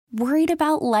Worried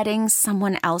about letting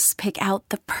someone else pick out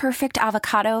the perfect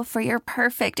avocado for your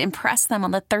perfect impress them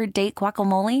on the third date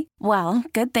guacamole? Well,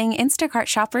 good thing Instacart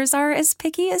shoppers are as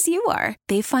picky as you are.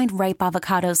 They find ripe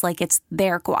avocados like it's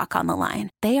their guac on the line.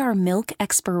 They are milk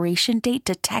expiration date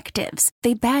detectives.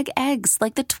 They bag eggs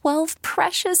like the 12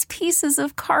 precious pieces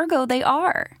of cargo they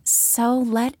are. So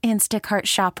let Instacart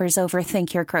shoppers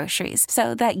overthink your groceries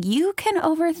so that you can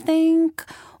overthink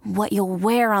what you'll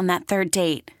wear on that third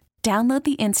date. Download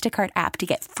the Instacart app to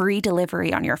get free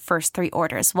delivery on your first 3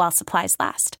 orders while supplies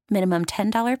last. Minimum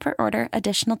 $10 per order.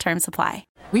 Additional terms apply.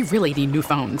 We really need new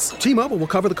phones. T-Mobile will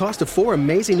cover the cost of 4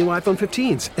 amazing new iPhone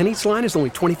 15s, and each line is only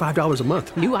 $25 a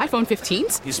month. New iPhone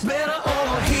 15s? It's better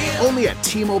over here. Only at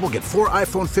T-Mobile, get 4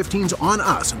 iPhone 15s on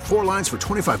us and 4 lines for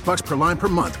 $25 per line per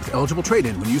month with eligible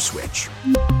trade-in when you switch.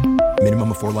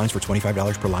 Minimum of 4 lines for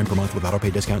 $25 per line per month with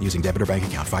autopay discount using debit or bank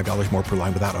account. $5 more per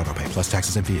line without autopay, plus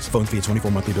taxes and fees. Phone fee at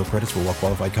 24 monthly bill credits for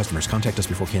well-qualified customers. Contact us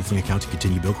before canceling account to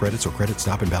continue bill credits or credit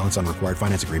stop and balance on required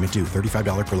finance agreement due.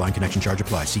 $35 per line connection charge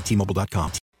applies. See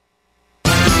T-Mobile.com.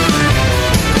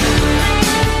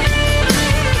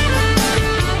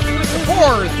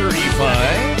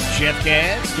 4:35, Jeff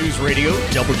Katz, News Radio,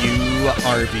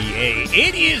 WRVA.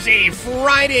 It is a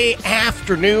Friday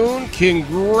afternoon.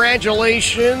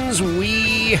 Congratulations,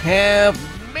 we have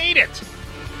made it.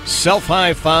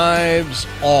 Self-high fives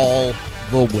all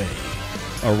the way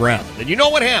around. And you know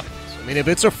what happens. I mean, if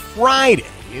it's a Friday,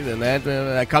 then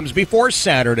that comes before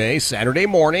Saturday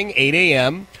morning, 8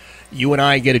 a.m., you and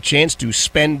I get a chance to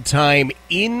spend time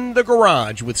in the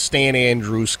garage with Stan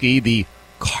Andrewski, the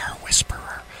car whisperer.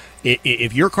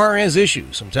 If your car has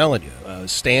issues, I'm telling you,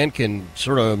 Stan can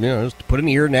sort of, just put an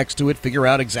ear next to it, figure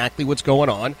out exactly what's going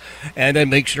on, and then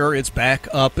make sure it's back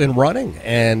up and running.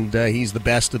 And he's the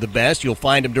best of the best. You'll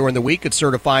find him during the week at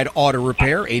Certified Auto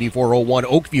Repair, 8401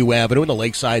 Oakview Avenue in the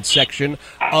Lakeside section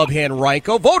of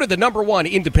Henrico. Voted the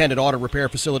 #1 independent auto repair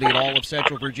facility in all of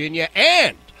Central Virginia.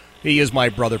 And he is my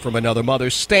brother from another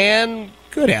mother. Stan,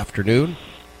 good afternoon.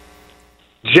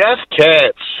 Jeff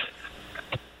Katz.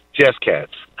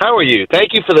 How are you?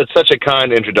 Thank you for such a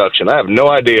kind introduction. I have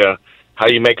no idea how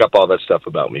you make up all that stuff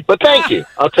about me, but thank you.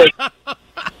 I'll take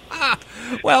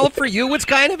Well, for you, it's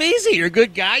kind of easy. You're a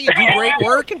good guy. You do great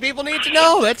work, and people need to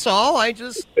know. That's all. I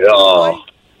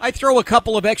throw a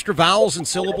couple of extra vowels and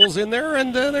syllables in there,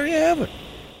 and there you have it.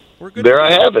 We're good. There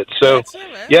I have it. So,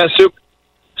 yeah,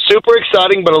 super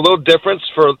exciting, but a little different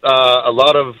for a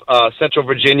lot of Central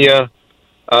Virginia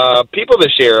people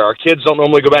this year. Our kids don't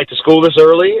normally go back to school this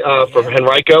early. For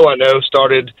Henrico, I know,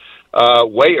 started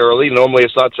way early. Normally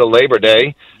it's not till Labor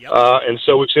Day. Yep. And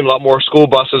so we've seen a lot more school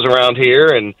buses around here,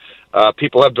 and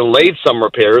people have delayed some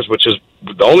repairs, which is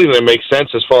the only thing that makes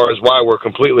sense as far as why we're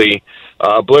completely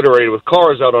obliterated with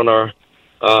cars out on our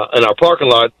in our parking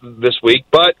lot this week.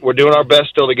 But we're doing our best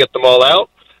still to get them all out,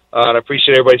 and I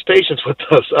appreciate everybody's patience with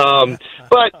us.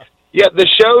 But yeah, the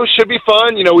show should be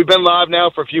fun. We've been live now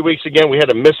for a few weeks again. We had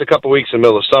to miss a couple weeks in the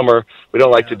middle of summer. We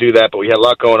don't like to do that, but we had a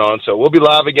lot going on. So we'll be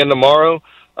live again tomorrow,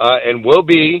 and we'll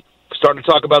be starting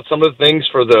to talk about some of the things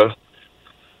for the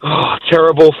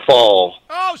terrible fall.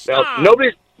 Oh, stop! Now,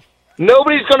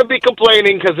 nobody's going to be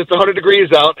complaining because it's 100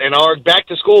 degrees out, and our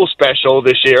back-to-school special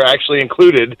this year actually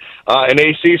included an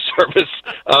AC service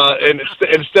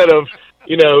instead of,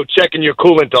 checking your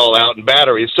coolant all out and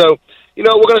batteries. So,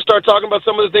 we're going to start talking about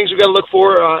some of the things we've got to look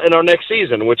for in our next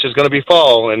season, which is going to be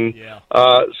fall, and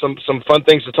some fun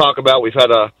things to talk about. We've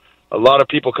had a lot of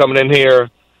people coming in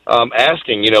here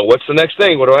asking, what's the next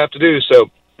thing? What do I have to do? So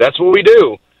that's what we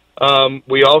do.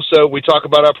 We talk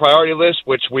about our priority list,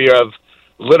 which we have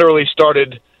literally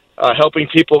started helping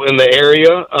people in the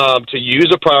area to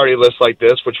use a priority list like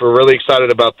this, which we're really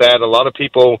excited about that. A lot of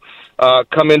people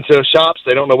come into shops.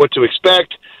 They don't know what to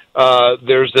expect.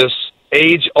 There's this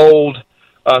age-old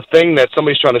thing that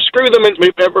somebody's trying to screw them at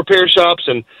repair shops,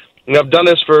 and I've done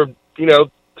this for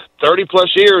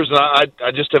 30-plus years, and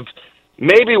I just have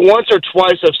maybe once or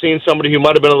twice I've seen somebody who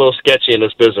might have been a little sketchy in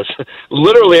this business.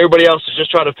 Literally everybody else is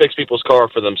just trying to fix people's car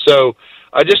for them. So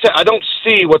I don't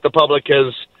see what the public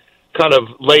has kind of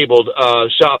labeled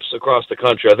shops across the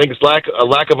country. I think it's a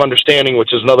lack of understanding,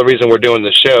 which is another reason we're doing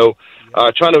this show,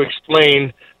 trying to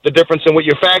explain the difference in what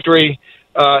your factory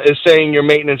is saying your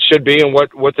maintenance should be and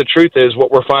what the truth is, what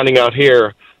we're finding out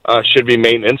here should be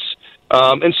maintenance.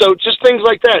 And so just things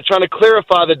like that, trying to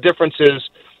clarify the differences.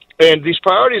 And these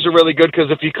priorities are really good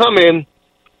because if you come in,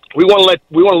 we want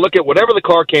to look at whatever the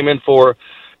car came in for.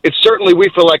 It's certainly, we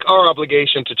feel like, our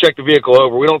obligation to check the vehicle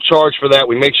over. We don't charge for that.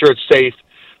 We make sure it's safe.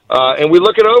 And we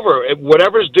look it over,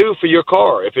 whatever's due for your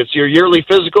car. If it's your yearly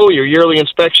physical, your yearly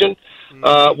inspection,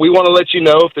 we want to let you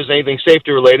know if there's anything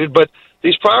safety related. But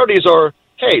these priorities are,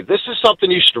 hey, this is something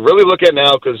you should really look at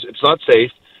now because it's not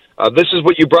safe. This is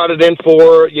what you brought it in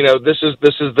for. This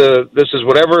is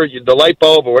whatever the light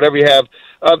bulb or whatever you have.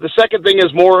 The second thing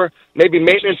is more maybe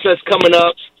maintenance that's coming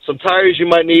up, some tires you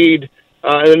might need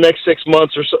in the next 6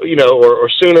 months or so, or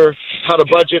sooner. How to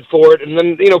budget for it, and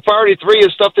then priority 3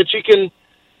 is stuff that you can.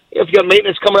 If you got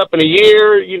maintenance coming up in a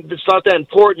year, it's not that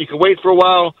important. You can wait for a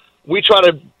while. We try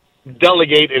to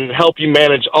delegate and help you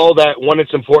manage all that when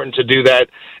it's important to do that,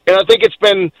 and I think it's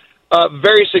been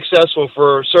very successful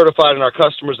for Certified and our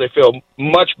customers. They feel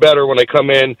much better when they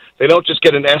come in. They don't just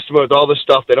get an estimate with all this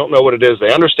stuff. They don't know what it is.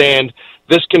 They understand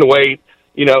this can wait,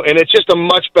 and it's just a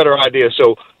much better idea.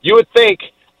 So you would think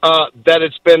that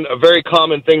it's been a very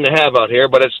common thing to have out here,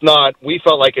 but it's not. We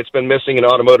felt like it's been missing in the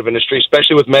automotive industry,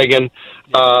 especially with Megan,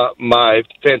 my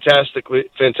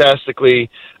fantastically,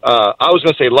 I was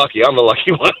going to say lucky. I'm the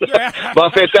lucky one. My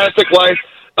fantastic wife.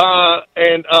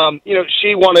 And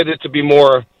she wanted it to be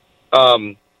more,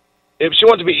 she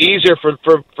wanted it to be easier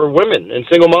for women and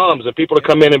single moms and people to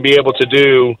come in and be able to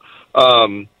do,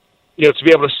 to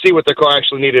be able to see what their car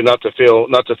actually needed, not to feel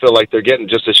like they're getting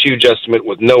just a huge estimate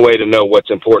with no way to know what's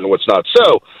important and what's not.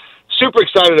 So super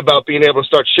excited about being able to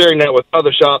start sharing that with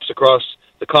other shops across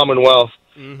the Commonwealth.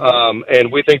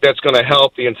 And we think that's going to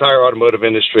help the entire automotive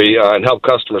industry and help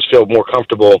customers feel more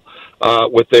comfortable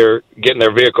with getting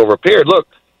their vehicle repaired. Look,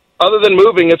 other than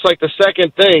moving, it's like the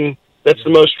second thing that's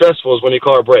the most stressful is when your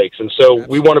car breaks. And so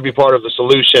we want to be part of the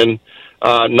solution,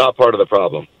 not part of the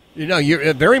problem.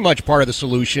 You're very much part of the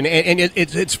solution, and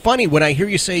it's funny when I hear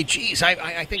you say, geez,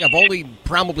 I think I've only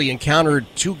probably encountered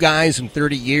 2 guys in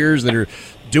 30 years that are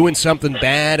doing something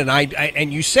bad,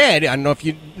 and you said, I don't know if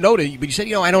you noted, but you said,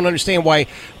 I don't understand why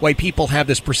people have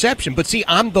this perception. But see,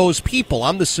 I'm those people.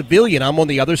 I'm the civilian. I'm on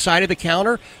the other side of the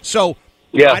counter. So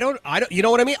yeah. I don't. You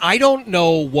know what I mean? I don't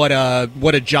know what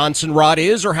a Johnson rod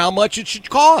is or how much it should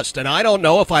cost, and I don't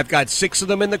know if I've got 6 of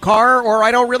them in the car or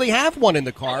I don't really have one in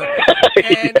the car.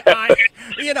 And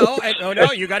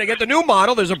no, you got to get the new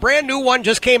model. There's a brand new one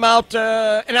just came out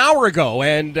an hour ago,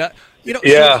 and.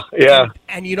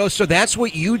 So that's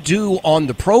what you do on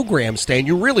the program, Stan.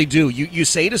 You really do. You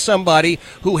say to somebody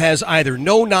who has either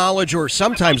no knowledge or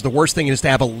sometimes the worst thing is to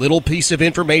have a little piece of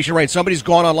information, right? Somebody's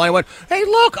gone online and went, hey,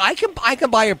 look, I can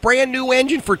buy a brand new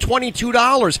engine for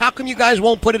 $22. How come you guys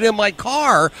won't put it in my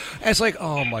car? And it's like,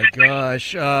 oh, my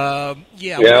gosh.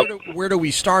 Where do we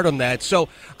start on that? So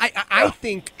I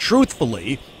think,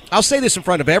 truthfully, I'll say this in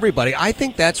front of everybody. I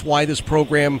think that's why this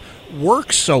program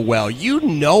works so well. You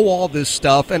know all this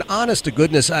stuff, and honest to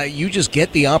goodness, you just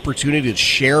get the opportunity to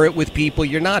share it with people.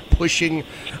 You're not pushing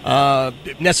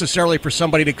necessarily for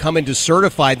somebody to come in to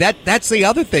certify. That's the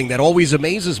other thing that always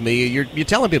amazes me. You're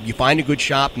telling people you find a good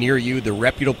shop near you, the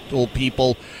reputable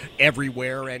people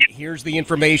everywhere, and here's the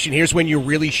information. Here's when you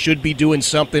really should be doing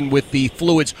something with the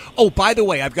fluids. Oh, by the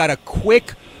way, I've got a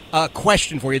quick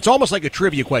question for you. It's almost like a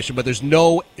trivia question, but there's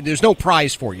no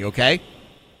prize for you. Okay.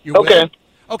 Okay.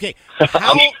 Okay.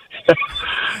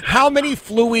 How many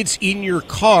fluids in your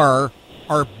car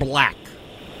are black?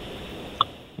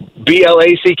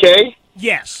 BLACK?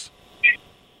 Yes.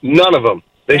 None of them.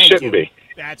 They shouldn't be.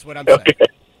 That's what I'm saying. Okay.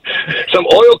 Some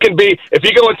oil can be, if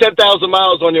you're going 10,000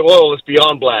 miles on your oil, it's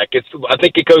beyond black. I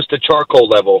think it goes to charcoal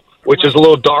level, which is a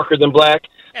little darker than black.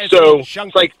 So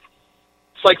it's like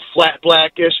flat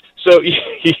blackish. So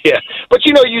yeah, but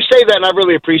you say that, and I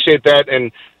really appreciate that.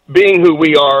 And being who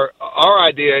we are, our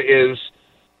idea is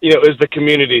the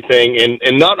community thing.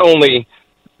 And not only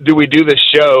do we do this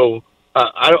show,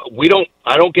 I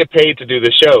don't get paid to do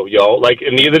the show, y'all.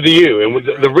 And neither do you. And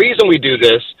the reason we do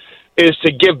this is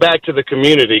to give back to the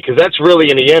community, because that's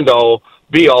really in the end all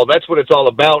be all. That's what it's all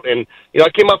about. And I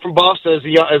came up from Boston as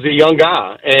a young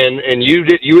guy, and you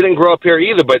didn't grow up here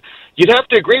either. But you'd have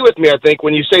to agree with me, I think,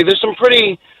 when you say there's some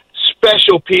pretty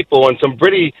special people and some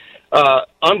pretty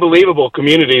unbelievable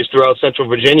communities throughout Central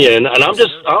Virginia, and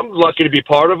I'm lucky to be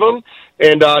part of them.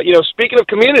 And speaking of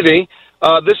community,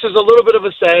 this is a little bit of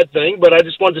a sad thing, but I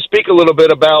just wanted to speak a little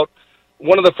bit about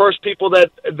one of the first people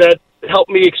that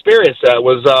helped me experience that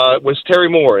was Terry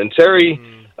Moore. And Terry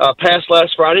passed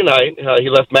last Friday night. He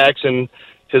left Max and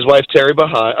his wife Terry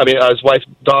behind. His wife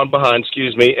Dawn behind.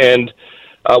 Excuse me. And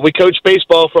we coached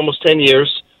baseball for almost 10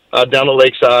 years down at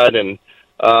Lakeside, and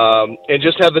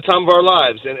just had the time of our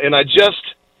lives. And I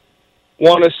just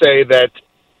want to say that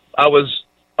I was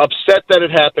upset that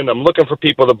it happened. I'm looking for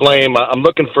people to blame. I'm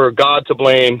looking for God to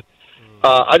blame.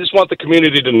 I just want the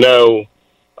community to know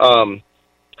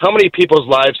how many people's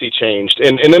lives he changed.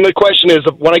 And then the question is,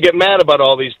 when I get mad about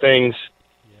all these things,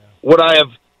 would I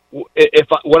have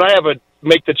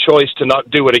make the choice to not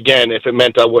do it again if it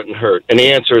meant I wouldn't hurt? And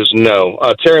the answer is no.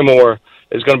 Terry Moore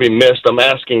is going to be missed. I'm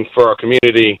asking for our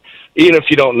community, even if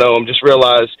you don't know him, just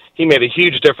realize he made a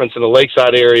huge difference in the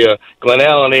Lakeside area, Glen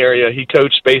Allen area. He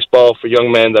coached baseball for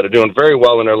young men that are doing very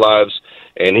well in their lives,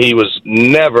 and he was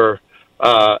never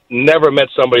met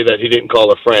somebody that he didn't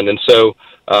call a friend. And so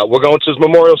we're going to his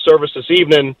memorial service this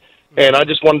evening, and I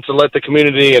just wanted to let the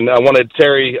community, and I wanted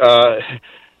Terry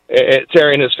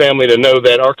and his family to know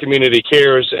that our community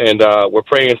cares, and we're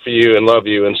praying for you and love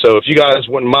you. And so if you guys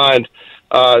wouldn't mind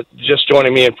just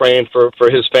joining me in praying for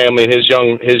his family and his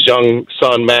young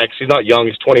son, Max. He's not young,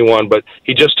 he's 21, but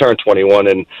he just turned 21,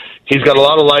 and he's got a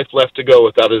lot of life left to go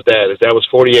without his dad. His dad was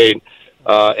 48.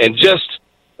 And just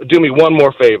do me one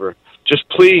more favor. Just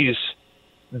please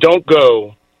don't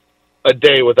go a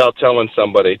day without telling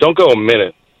somebody. Don't go a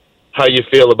minute how you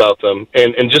feel about them,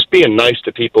 and just being nice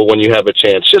to people when you have a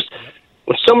chance. Just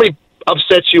when somebody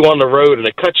upsets you on the road and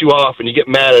they cut you off and you get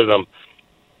mad at them,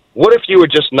 what if you were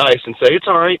just nice and say, it's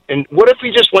all right? And what if we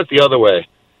just went the other way?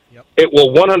 Yep. It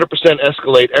will 100%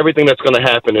 escalate everything that's going to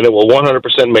happen, and it will 100%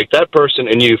 make that person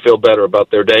and you feel better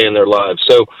about their day and their lives.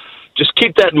 So just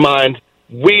keep that in mind.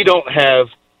 We don't have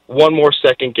one more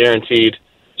second guaranteed.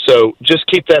 So just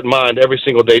keep that in mind every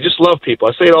single day. Just love people.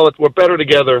 I say it all, we're better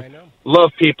together.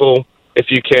 Love people if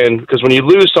you can, because when you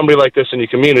lose somebody like this in your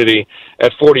community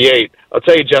at 48, I'll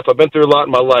tell you, Jeff, I've been through a lot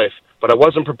in my life, but I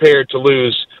wasn't prepared to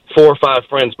lose 4 or 5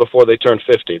 friends before they turned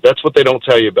 50. That's what they don't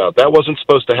tell you about. That wasn't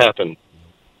supposed to happen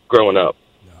growing up,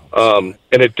 and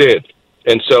it did.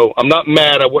 And so I'm not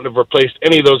mad. I wouldn't have replaced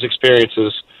any of those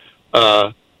experiences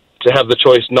to have the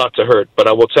choice not to hurt. But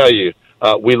I will tell you,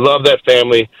 we love that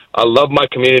family. I love my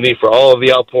community for all of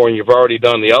the outpouring you've already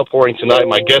done. The outpouring tonight,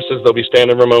 my guess is they'll be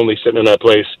standing room only sitting in that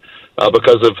place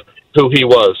because of who he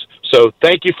was. So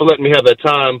thank you for letting me have that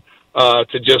time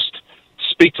to just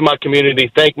speak to my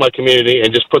community, thank my community,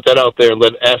 and just put that out there and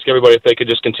ask everybody if they could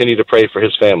just continue to pray for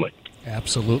his family.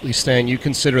 Absolutely, Stan. You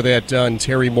consider that done.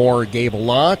 Terry Moore gave a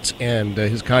lot, and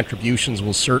his contributions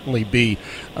will certainly be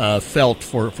felt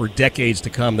for decades to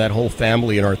come. That whole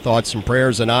family in our thoughts and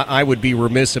prayers. And I would be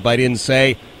remiss if I didn't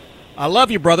say, I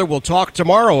love you, brother. We'll talk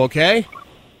tomorrow, okay?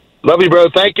 Love you, bro.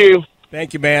 Thank you.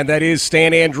 Thank you, man. That is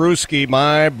Stan Andrewski,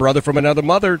 my brother from another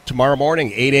mother. Tomorrow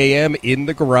morning, 8 a.m. in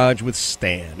the garage with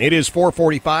Stan. It is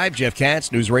 4:45. Jeff Katz,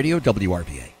 News Radio,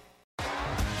 WRVA.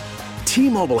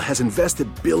 T-Mobile has invested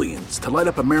billions to light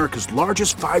up America's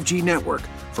largest 5G network,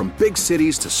 from big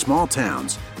cities to small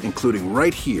towns, including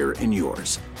right here in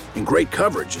yours. And great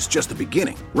coverage is just the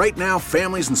beginning. Right now,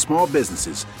 families and small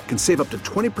businesses can save up to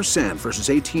 20% versus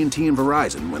AT&T and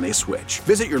Verizon when they switch.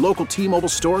 Visit your local T-Mobile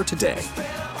store today.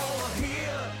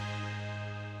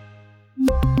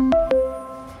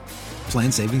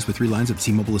 Plan savings with 3 lines of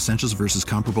T-Mobile Essentials versus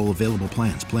comparable available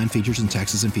plans. Plan features and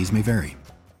taxes and fees may vary.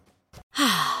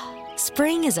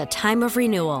 Spring is a time of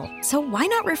renewal, so why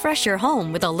not refresh your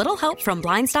home with a little help from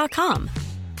Blinds.com?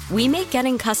 We make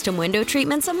getting custom window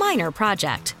treatments a minor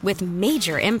project with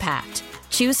major impact.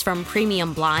 Choose from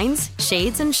premium blinds,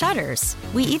 shades, and shutters.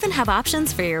 We even have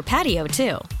options for your patio,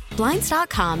 too.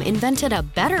 Blinds.com invented a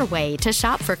better way to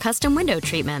shop for custom window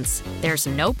treatments. There's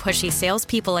no pushy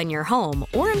salespeople in your home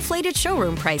or inflated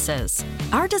showroom prices.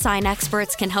 Our design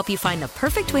experts can help you find the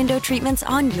perfect window treatments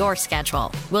on your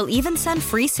schedule. We'll even send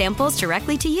free samples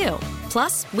directly to you.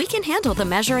 Plus, we can handle the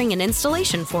measuring and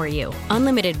installation for you.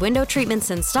 Unlimited window treatments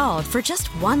installed for just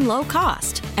one low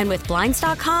cost. And with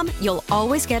Blinds.com, you'll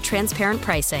always get transparent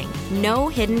pricing. No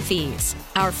hidden fees.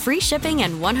 Our free shipping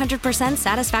and 100%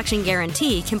 satisfaction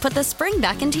guarantee can put the spring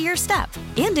back into your step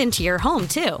and into your home,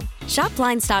 too. Shop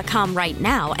Blinds.com right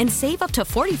now and save up to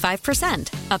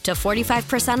 45%. Up to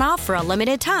 45% off for a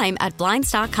limited time at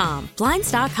Blinds.com.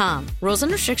 Blinds.com. Rules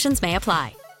and restrictions may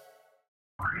apply.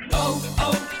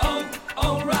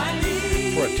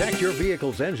 Protect your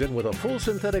vehicle's engine with a full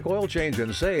synthetic oil change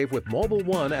and save with Mobil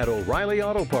 1 at O'Reilly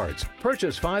Auto Parts.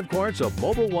 Purchase 5 quarts of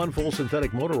Mobil 1 full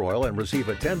synthetic motor oil and receive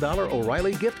a $10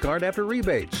 O'Reilly gift card after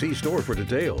rebate. See store for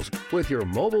details. With your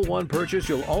Mobil 1 purchase,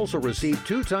 you'll also receive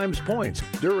 2 times points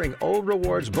during O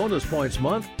Rewards Bonus Points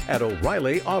Month at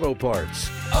O'Reilly Auto Parts.